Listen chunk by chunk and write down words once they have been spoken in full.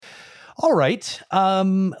All right.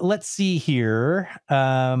 Let's see here.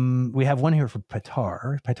 We have one here for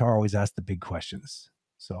Patar. Patar always asks the big questions.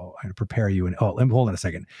 So I'm going to prepare you. And let me hold on a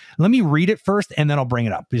second. Let me read it first, and then I'll bring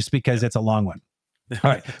it up just because it's a long one. All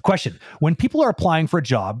right. Question. When people are applying for a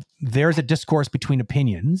job, there's a discourse between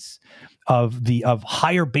opinions of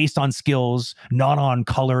hire based on skills, not on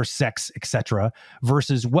color, sex, etc.,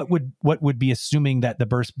 versus what would be assuming that the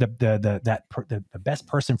best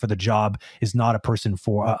person for the job is not a person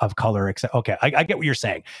of color, etc. Okay, I get what you're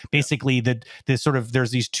saying. Basically,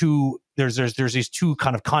 there's these two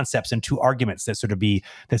kind of concepts and two arguments that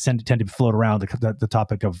tend to float around the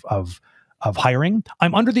topic of hiring.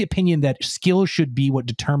 I'm under the opinion that skill should be what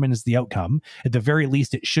determines the outcome. At the very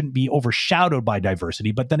least, it shouldn't be overshadowed by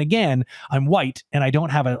diversity. But then again, I'm white and I don't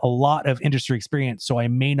have a lot of industry experience, so I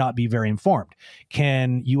may not be very informed.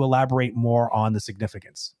 Can you elaborate more on the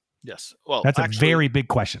significance? Yes. Well, that's a very big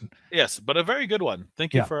question. Yes, but a very good one.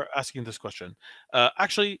 Thank you for asking this question.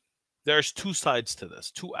 Actually, there's two sides to this,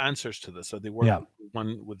 two answers to this. So they work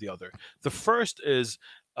one with the other. The first is,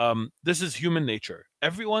 this is human nature.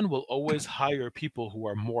 Everyone will always hire people who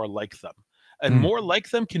are more like them. And more like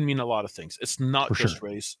them can mean a lot of things. It's not just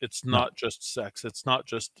race. It's not just sex. It's not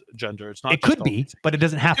just gender. It's not. It could be, but it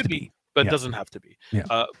doesn't have to be. But it doesn't have to be.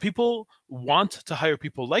 People want to hire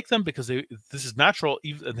people like them because this is natural,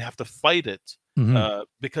 and they have to fight it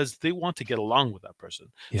because they want to get along with that person.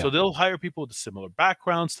 So they'll hire people with similar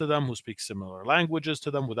backgrounds to them, who speak similar languages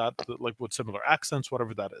to them, with similar accents,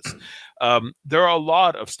 whatever that is. There are a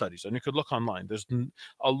lot of studies, and you could look online. There's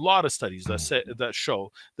a lot of studies that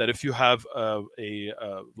show that if you have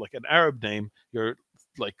an Arab name, you're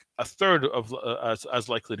like a third of as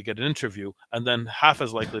likely to get an interview, and then half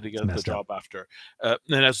as likely to get the job after.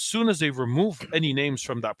 And as soon as they remove any names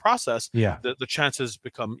from that process, the chances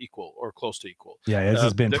become equal or close to equal. Yeah, this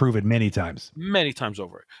has been proven many times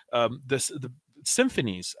over. The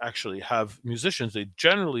symphonies actually have musicians. They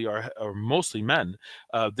generally are mostly men.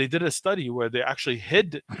 They did a study where they actually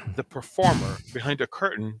hid the performer behind a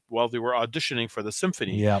curtain while they were auditioning for the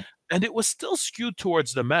symphony. And it was still skewed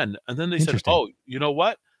towards the men. And then they said, oh, you know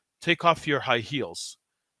what? Take off your high heels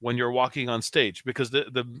when you're walking on stage, because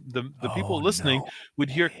the people listening would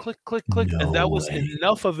hear click, click, click. And that was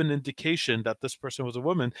enough of an indication that this person was a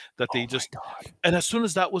woman that they and as soon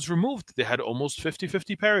as that was removed, they had almost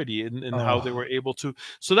 50-50 parity in how they were able to.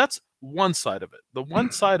 So that's one side of it. The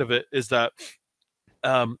one side of it is that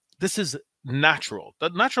this is natural.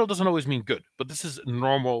 That natural doesn't always mean good, but this is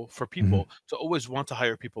normal for people to always want to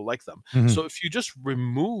hire people like them. So if you just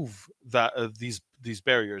remove that these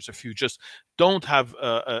barriers, if you just don't have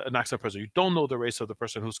an accent person, you don't know the race of the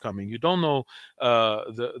person who's coming, you don't know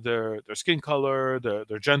their skin color,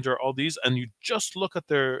 their gender, all these, and you just look at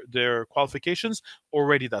their qualifications,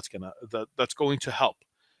 already that's going to help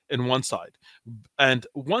in one side. And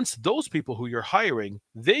once those people who you're hiring,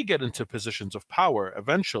 they get into positions of power,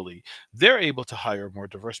 eventually they're able to hire more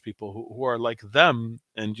diverse people who are like them,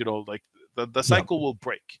 and the cycle will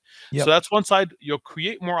break. So that's one side. You'll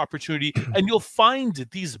create more opportunity, and you'll find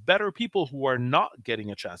these better people who are not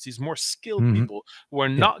getting a chance, these more skilled people who are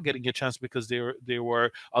not getting a chance because they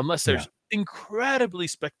were unless they're incredibly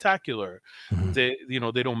spectacular, they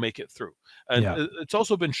don't make it through. And it's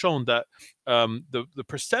also been shown that the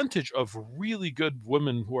percentage of really good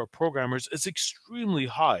women who are programmers is extremely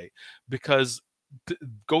high, because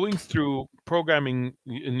going through programming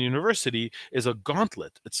in university is a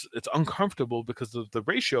gauntlet. It's uncomfortable because of the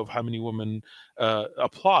ratio of how many women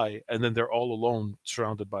apply, and then they're all alone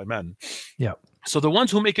surrounded by men. So the ones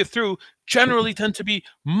who make it through generally tend to be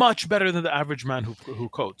much better than the average man who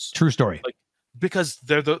codes. True story. Because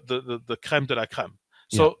they're the creme de la creme.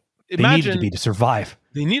 So imagine, they needed to be to survive.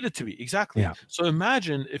 They needed to be, exactly. So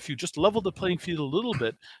imagine if you just level the playing field a little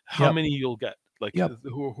bit, how many you'll get.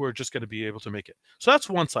 Who are just going to be able to make it. So that's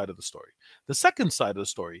one side of the story. The second side of the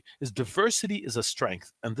story is diversity is a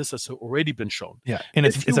strength, and this has already been shown. And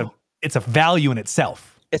it's a value in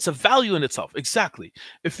itself. It's a value in itself, exactly.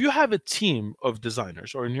 If you have a team of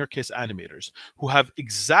designers, or in your case, animators, who have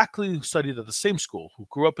exactly studied at the same school, who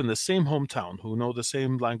grew up in the same hometown, who know the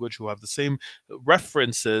same language, who have the same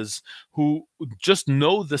references, who just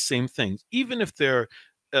know the same things, even if they're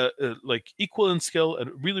equal in skill and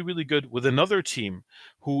really, really good, with another team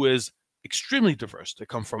who is extremely diverse. They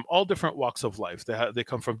come from all different walks of life. They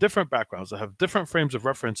come from different backgrounds. They have different frames of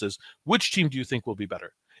references. Which team do you think will be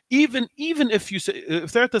better? Even if you say,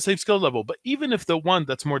 if they're at the same skill level, but even if the one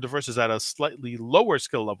that's more diverse is at a slightly lower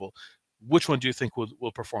skill level, which one do you think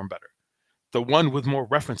will perform better? The one with more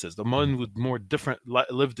references, the one with more different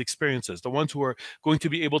lived experiences, the ones who are going to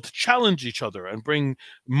be able to challenge each other and bring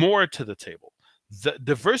more to the table. the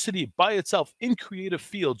diversity by itself in creative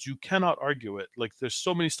fields, you cannot argue it. Like there's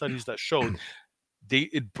so many studies that showed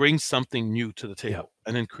it brings something new to the table.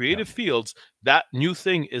 And in creative fields, that new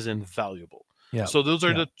thing is invaluable. So those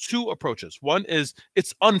are the two approaches. One is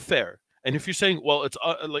it's unfair. And if you're saying, well, it's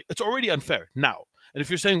like it's already unfair now. And if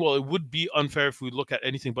you're saying, well, it would be unfair if we look at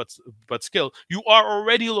anything but skill, you are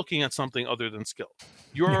already looking at something other than skill.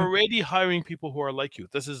 You're already hiring people who are like you.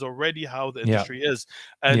 This is already how the industry is.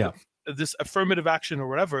 And this affirmative action or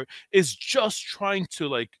whatever is just trying to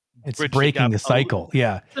like it's breaking the cycle.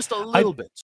 Just a little bit.